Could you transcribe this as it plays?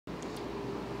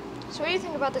So what do you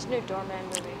think about this new Doorman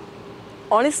movie?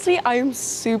 Honestly, I'm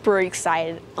super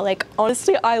excited. Like,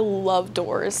 honestly, I love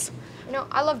doors. You know,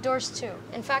 I love doors too.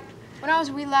 In fact, when I was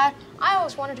a wee lad, I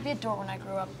always wanted to be a door when I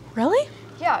grew up. Really?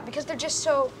 Yeah, because they're just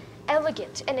so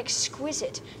elegant and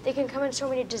exquisite. They can come in so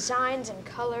many designs and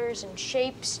colors and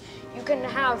shapes. You can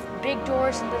have big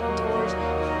doors and little doors.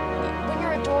 When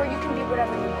you're a door, you can be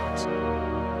whatever you want.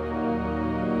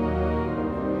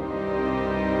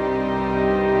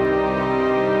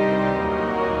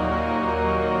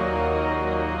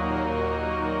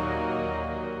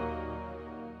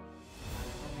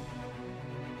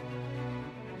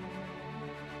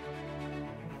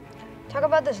 Talk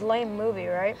about this lame movie,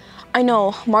 right? I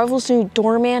know, Marvel's new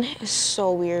Doorman is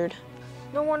so weird.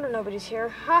 No wonder nobody's here.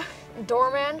 Huh?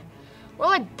 Doorman? More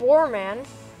like Boreman.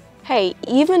 Hey,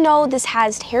 even though this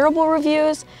has terrible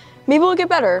reviews, maybe it'll get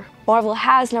better. Marvel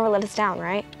has never let us down,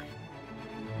 right?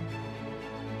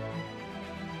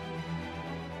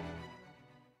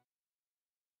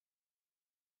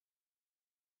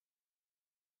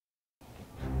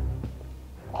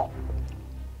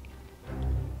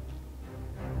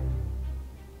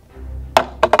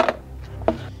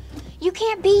 You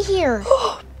can't be here.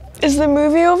 Is the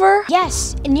movie over?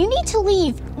 Yes, and you need to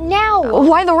leave now.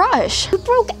 Why the rush? You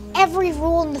broke every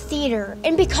rule in the theater,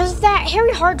 and because of that,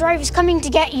 Harry Hardrive is coming to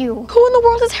get you. Who in the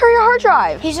world is Harry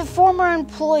Hardrive? He's a former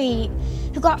employee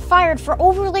who got fired for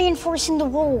overly enforcing the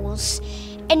rules.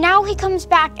 And now he comes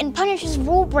back and punishes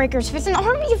rule breakers with an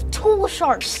army of tool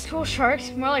sharks. Tool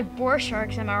sharks? More like boar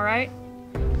sharks, am I right?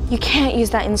 You can't use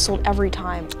that insult every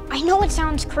time. I know it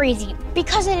sounds crazy,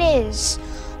 because it is.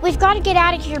 We've got to get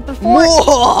out of here before—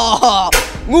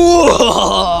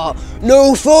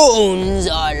 No phones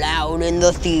are allowed in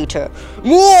the theater.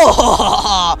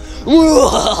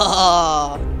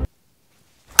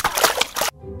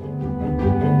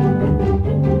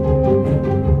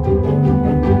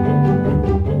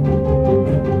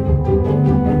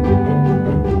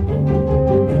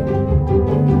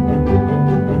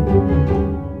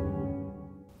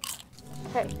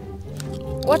 Hey,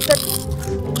 what the—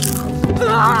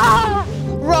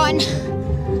 Run.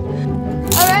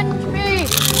 Avenge me!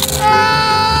 Ah!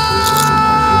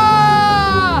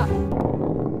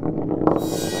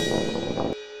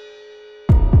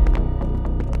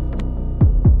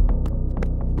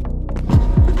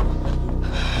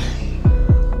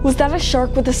 Was that a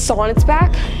shark with a saw on its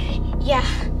back? Yeah,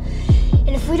 and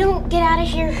if we don't get out of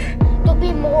here, there'll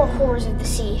be more horrors of the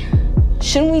sea.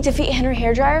 Shouldn't we defeat Henry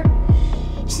Hairdryer?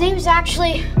 His name's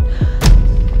actually—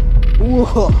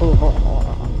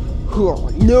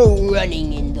 No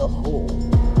running in the hole.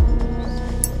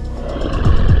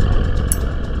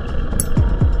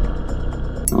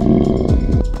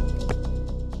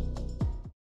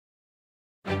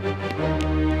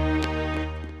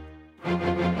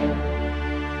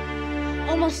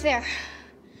 almost there.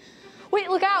 Wait,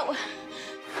 look out!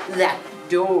 That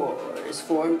door is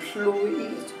for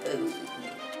employees only.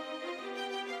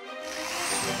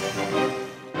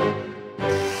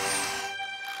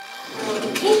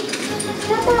 Hey,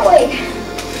 not that way.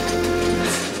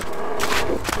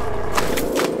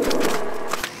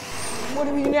 What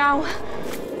do we do now?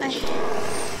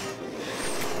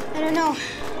 I don't know.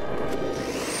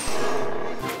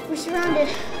 We're surrounded.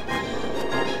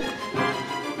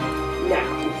 Now,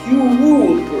 you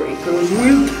rule breakers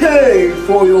will pay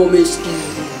for your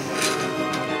misdeeds.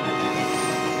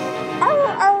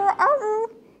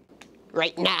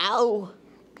 Right now?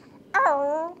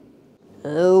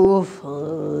 Oh,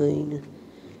 fine.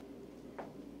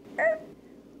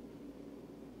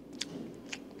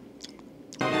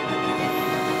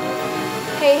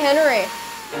 Hey, Henry.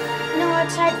 No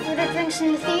outside food or drinks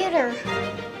in the theater.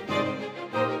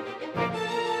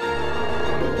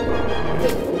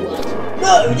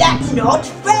 No, that's not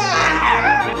fair!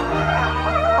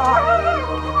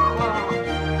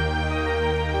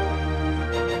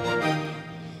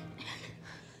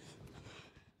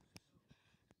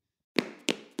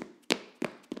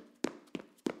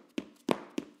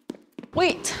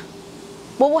 Wait,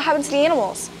 what will happen to the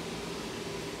animals?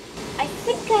 I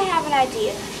think I have an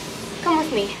idea. Come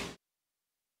with me.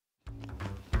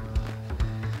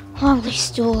 Lovely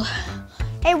stool.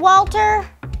 Hey, Walter,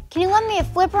 can you lend me a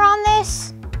flipper on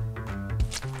this?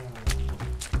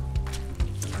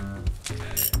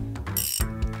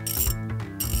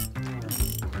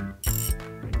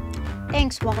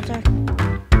 Thanks, Walter.